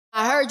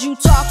heard you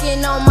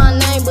talking on my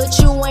name, but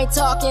you ain't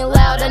talking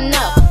loud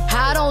enough.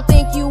 I don't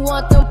think you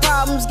want them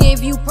problems,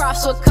 give you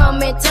props for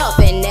coming tough.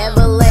 And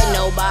never let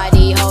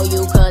nobody hold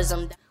you, cause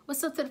I'm...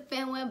 What's up to the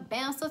family?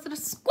 Bounce up to the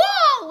squad.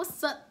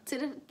 What's up to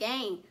the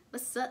gang?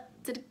 What's up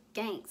to the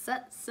gang?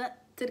 What's up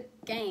to the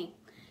gang?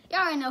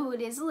 Y'all already know who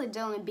it is. It's Lil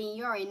Jalen Bean.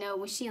 You already know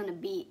when she on the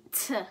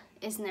beat,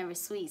 it's never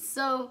sweet.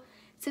 So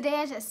today,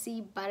 as you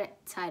see by the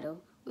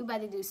title, we about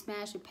to do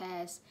Smash or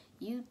Pass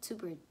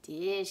YouTuber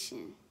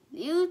Edition.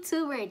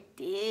 YouTuber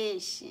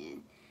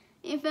Edition.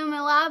 You feel me?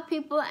 A lot of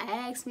people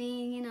ask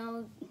me, you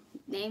know,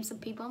 name some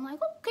people. I'm like,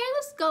 okay,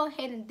 let's go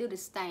ahead and do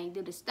this thing.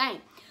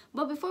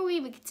 But before we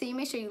even continue,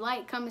 make sure you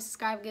like, comment,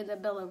 subscribe, give the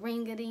bell a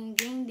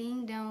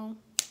ring-a-ding-ding-ding-dong.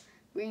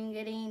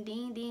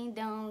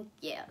 Ring-a-ding-ding-ding-dong.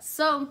 Yeah,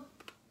 so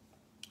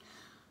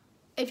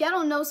if y'all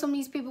don't know some of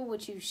these people,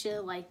 which you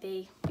should, like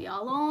they be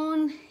all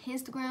on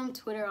Instagram,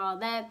 Twitter, all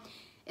that,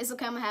 it's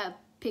okay. I'm gonna have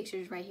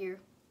pictures right here.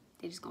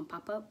 They're just gonna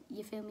pop up,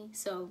 you feel me?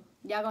 So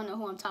y'all gonna know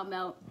who I'm talking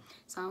about.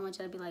 So I don't want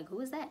y'all to be like, who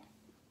is that?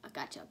 I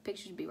got y'all.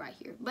 Pictures be right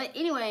here. But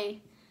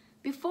anyway,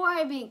 before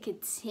I even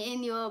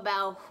continue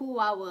about who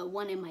I would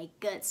want in my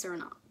guts or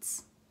not,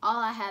 all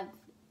I have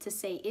to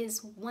say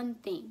is one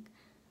thing.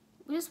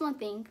 Just one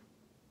thing.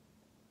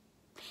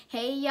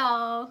 Hey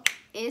y'all,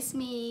 it's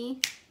me,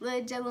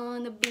 Lil Jalen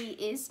on the beat.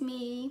 It's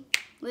me,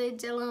 Lil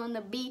Jalen on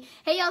the beat.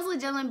 Hey y'all, it's Lil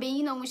Jalen beat.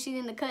 You know when she's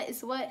in the cut,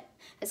 it's what?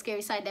 A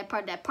scary side, that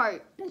part.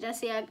 Did y'all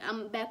see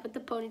I'm back with the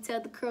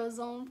ponytail, the curls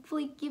on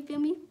fleek, you feel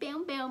me?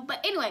 Bam, bam.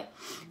 But anyway,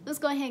 let's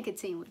go ahead and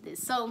continue with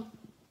this. So,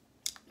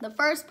 the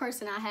first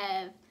person I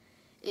have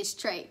is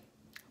Trey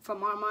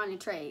from Armand and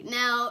Trey.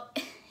 Now,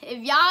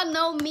 if y'all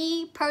know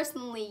me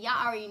personally,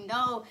 y'all already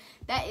know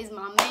that is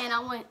my man.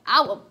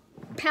 I will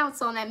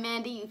pounce on that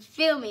man. Do you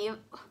feel me?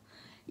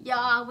 Y'all,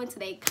 I went to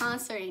their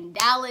concert in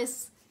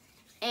Dallas,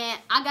 and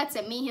I got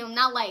to meet him,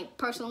 not like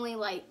personally,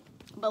 like,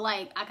 but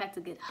like I got to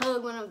get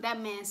hug with him.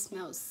 That man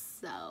smells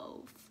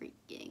so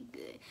freaking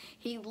good.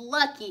 He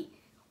lucky.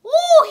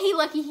 Woo, he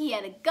lucky he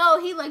had to go.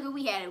 He lucky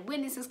we had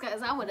witnesses,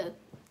 because I would have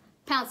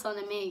pounced on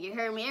the man. You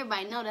heard me?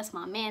 Everybody know that's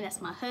my man. That's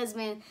my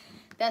husband.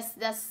 That's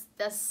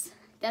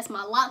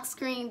my lock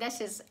screen. That's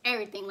just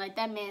everything. Like,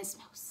 that man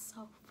smells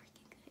so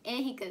freaking good.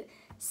 And he could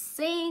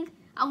sing.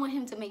 I want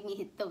him to make me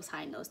hit those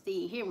high notes. Do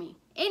you hear me?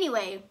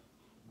 Anyway,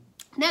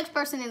 next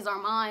person is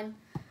Armand.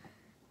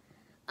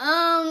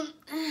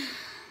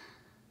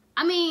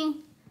 I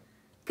mean,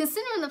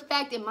 considering the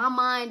fact in my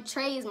mind,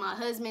 Trey is my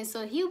husband,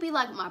 so he'll be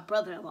like my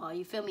brother-in-law,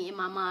 you feel me, in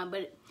my mind.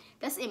 But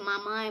that's in my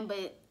mind.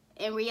 But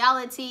in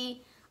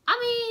reality,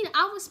 I mean,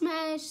 I would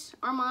smash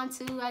Armand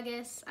too, I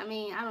guess. I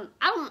mean, I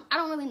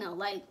don't really know.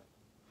 Like,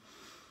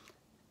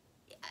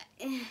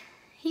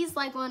 he's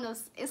like one of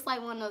those, it's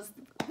like one of those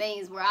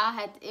things where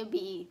it'd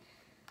be,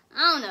 I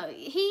don't know.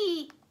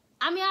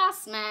 I mean, I'll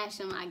smash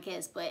him, I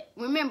guess. But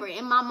remember,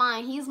 in my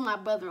mind, he's my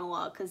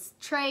brother-in-law, because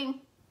Trey,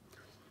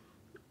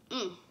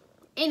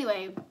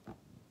 anyway,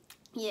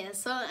 yeah,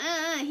 so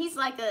he's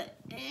like a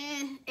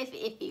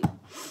iffy.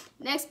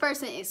 Next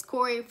person is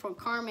Corey from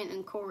Carmen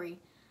and Corey.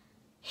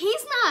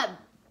 He's not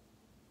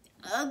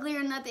ugly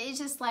or nothing. It's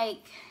just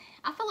like,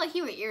 I feel like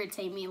he would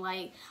irritate me.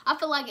 Like, I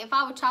feel like if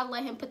I would try to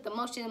let him put the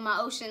motion in my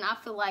ocean, I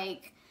feel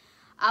like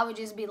I would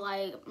just be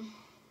like,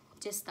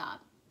 just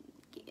stop.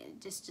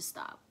 Just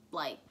stop.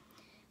 Like,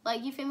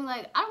 you feel me?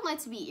 Like, I don't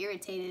like to be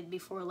irritated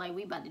before, like,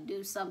 we about to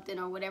do something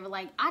or whatever.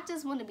 Like, I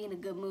just want to be in a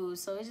good mood.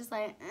 So it's just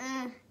like,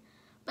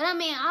 But I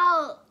mean,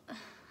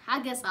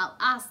 I guess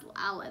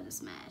I'll let him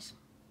smash.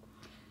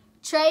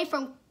 Trey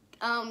from,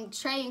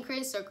 Trey and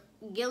Chris, or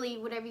Gilly,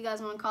 whatever you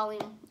guys want to call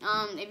him.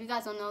 If you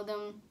guys don't know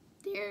them,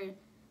 they're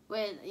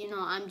with, you know,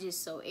 I'm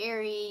just so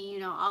airy, you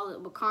know,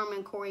 with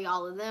Carmen, Corey,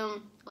 all of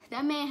them.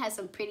 That man has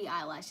some pretty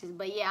eyelashes.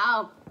 But yeah,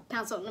 I'll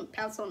pounce on them,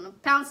 pounce on them,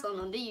 pounce on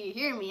them. Do you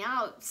hear me?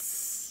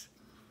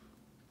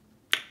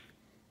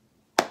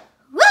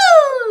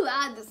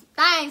 I do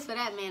thanks for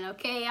that man,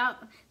 okay?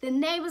 The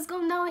neighbors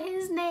gonna know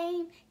his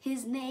name. Do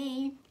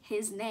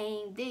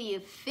you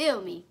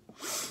feel me?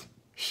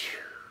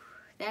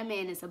 That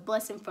man is a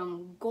blessing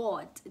from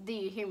God. Do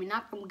you hear me?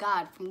 Not from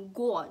God, from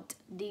God.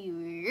 Do you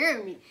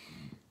hear me?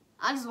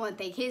 I just want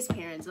to thank his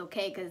parents,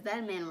 okay? Because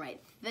that man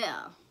right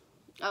there.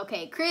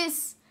 Okay,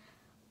 Chris,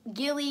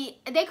 Gilly.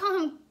 They call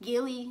him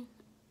Gilly,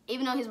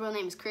 even though his real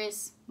name is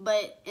Chris.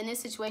 But in this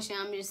situation,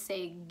 I'm just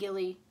say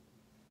Gilly.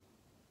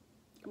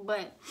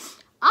 But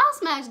I'll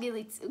smash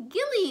Gilly too.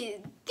 Gilly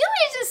is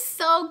just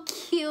so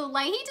cute.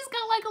 Like, he just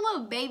got like a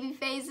little baby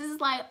face.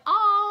 It's like,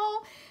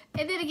 oh.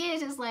 And then again,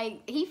 it's just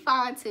like, he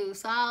fine too.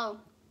 So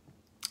I'll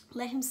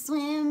let him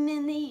swim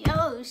in the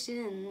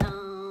ocean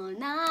all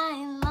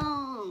night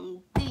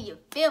long. Do you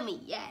feel me?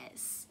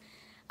 Yes.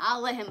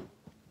 I'll let him,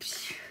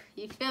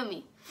 you feel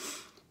me?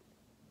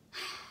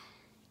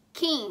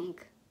 King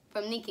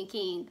from Nick and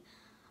King.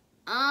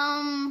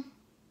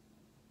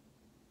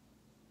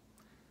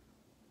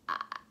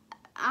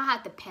 I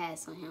have to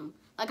pass on him.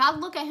 Like, I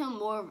look at him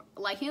more,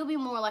 like, he'll be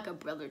more like a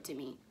brother to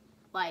me.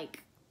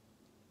 Like,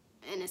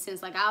 in a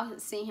sense. Like, I'll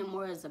see him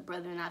more as a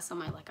brother, not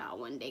somebody like I'll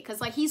one day.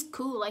 Because, like, he's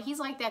cool. Like, he's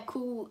like that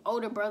cool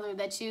older brother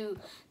that you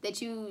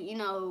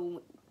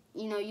know,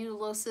 you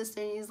little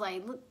sister, and he's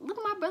like, look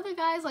at my brother,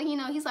 guys. Like, you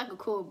know, he's like a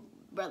cool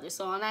brother.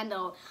 So, on that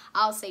note,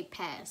 I'll say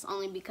pass,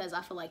 only because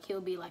I feel like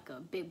he'll be like a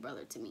big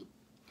brother to me.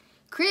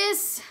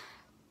 Chris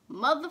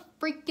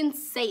mother-freaking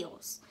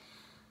Sales.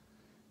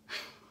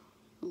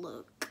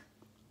 Look,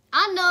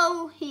 I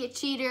know he a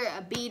cheater,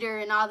 a beater,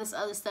 and all this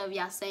other stuff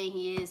y'all saying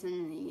he is,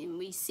 and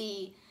we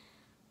see.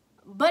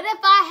 But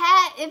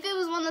if it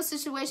was one of those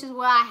situations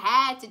where I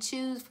had to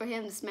choose for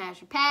him to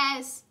smash or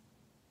pass,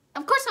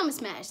 of course I'm gonna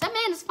smash. That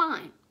man is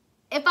fine.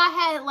 If I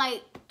had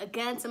like a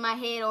gun to my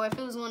head, or if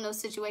it was one of those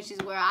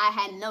situations where I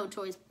had no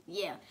choice,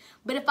 yeah.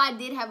 But if I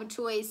did have a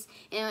choice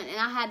and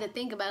I had to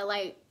think about it,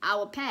 like, I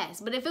would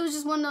pass. But if it was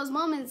just one of those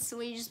moments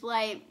where you just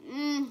like,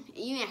 you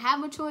didn't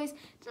have a choice,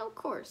 then of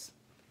course.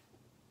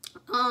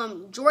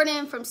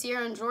 Jordan from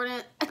Sierra and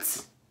Jordan,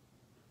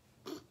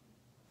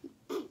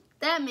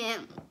 that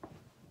man,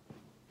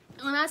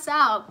 when I say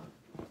I'll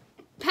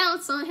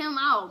pounce on him,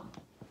 I'll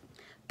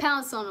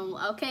pounce on him,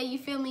 okay? You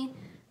feel me?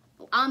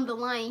 I'm the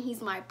lion,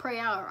 he's my prey.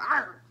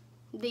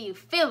 Do you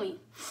feel me?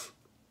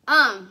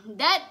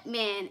 That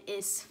man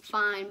is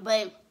fine,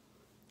 but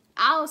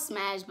I'll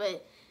smash,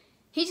 but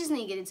he just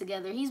need to get it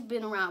together. He's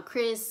been around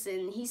Chris,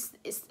 and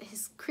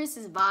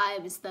Chris's vibe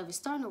and stuff is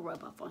starting to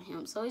rub off on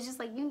him. So it's just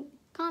like, you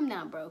calm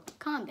down, bro.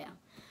 Calm down.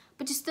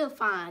 But you're still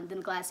fine than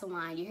a glass of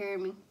wine. You hear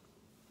me?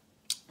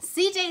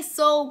 CJ's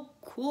so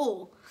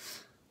cool.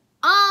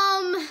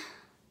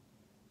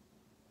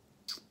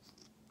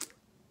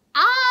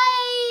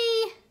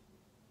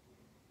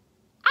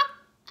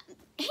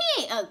 He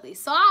ain't ugly,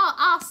 so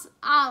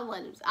I'll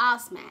let him. I'll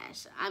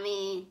smash. I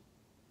mean,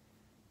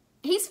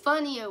 he's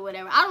funny or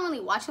whatever. I don't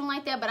really watch him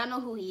like that, but I know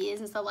who he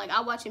is and stuff. Like,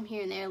 I watch him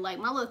here and there. Like,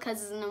 my little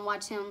cousins and them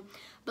watch him.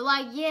 But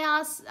like,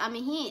 yeah, I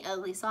mean, he ain't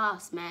ugly, so I'll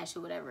smash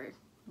or whatever.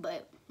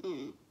 But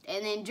and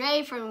then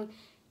Dre from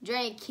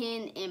Dre and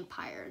Ken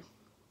Empire,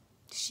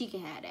 she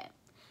can have that.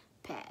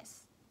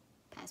 Pass.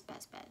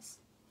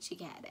 She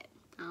can have that.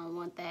 I don't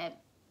want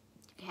that.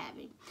 You can have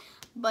it.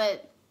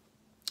 But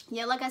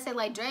yeah, like I said,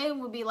 like, Dre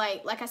would be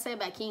like I said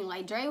about King,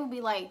 like, Dre would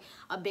be like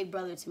a big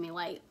brother to me.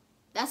 Like,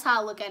 that's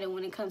how I look at it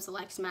when it comes to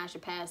like smash or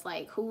pass.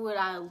 Like, who would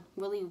I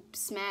really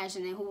smash,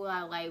 and then who would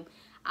I like,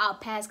 I'll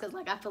pass, because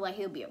like I feel like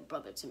he'll be a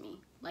brother to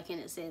me, like, in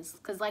a sense,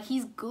 because like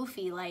he's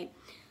goofy, like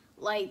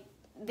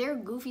they're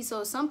goofy.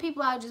 So some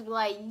people I'll just be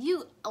like,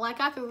 you,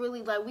 like, I could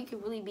really, like, we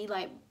could really be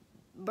like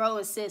bro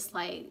and sis,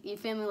 like, you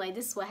feel me, like,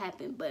 this is what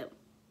happened. But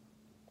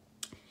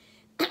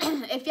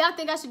if y'all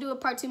think I should do a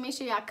part 2, make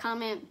sure y'all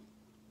comment,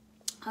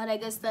 all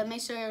that good stuff.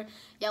 Make sure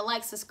y'all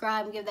like,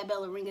 subscribe, and give that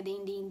bell a ring a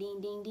ding ding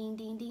ding ding ding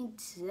ding ding.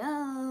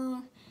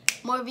 So,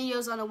 more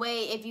videos on the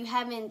way. If you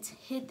haven't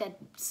hit that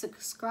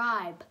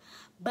subscribe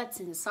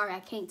button, sorry, I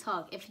can't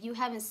talk. If you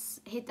haven't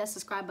hit that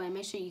subscribe button,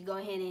 make sure you go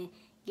ahead and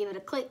give it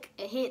a click,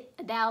 a hit,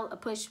 a dial, a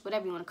push,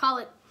 whatever you want to call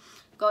it.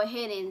 Go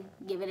ahead and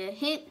give it a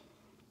hit.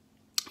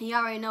 You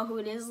already know who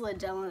it is. Let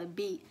Jella the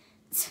beat.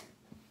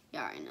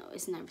 Y'all already know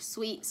it's never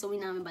sweet, so we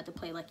not even about to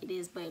play like it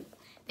is. But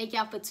thank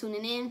y'all for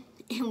tuning in,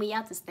 and we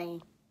out this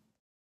thing.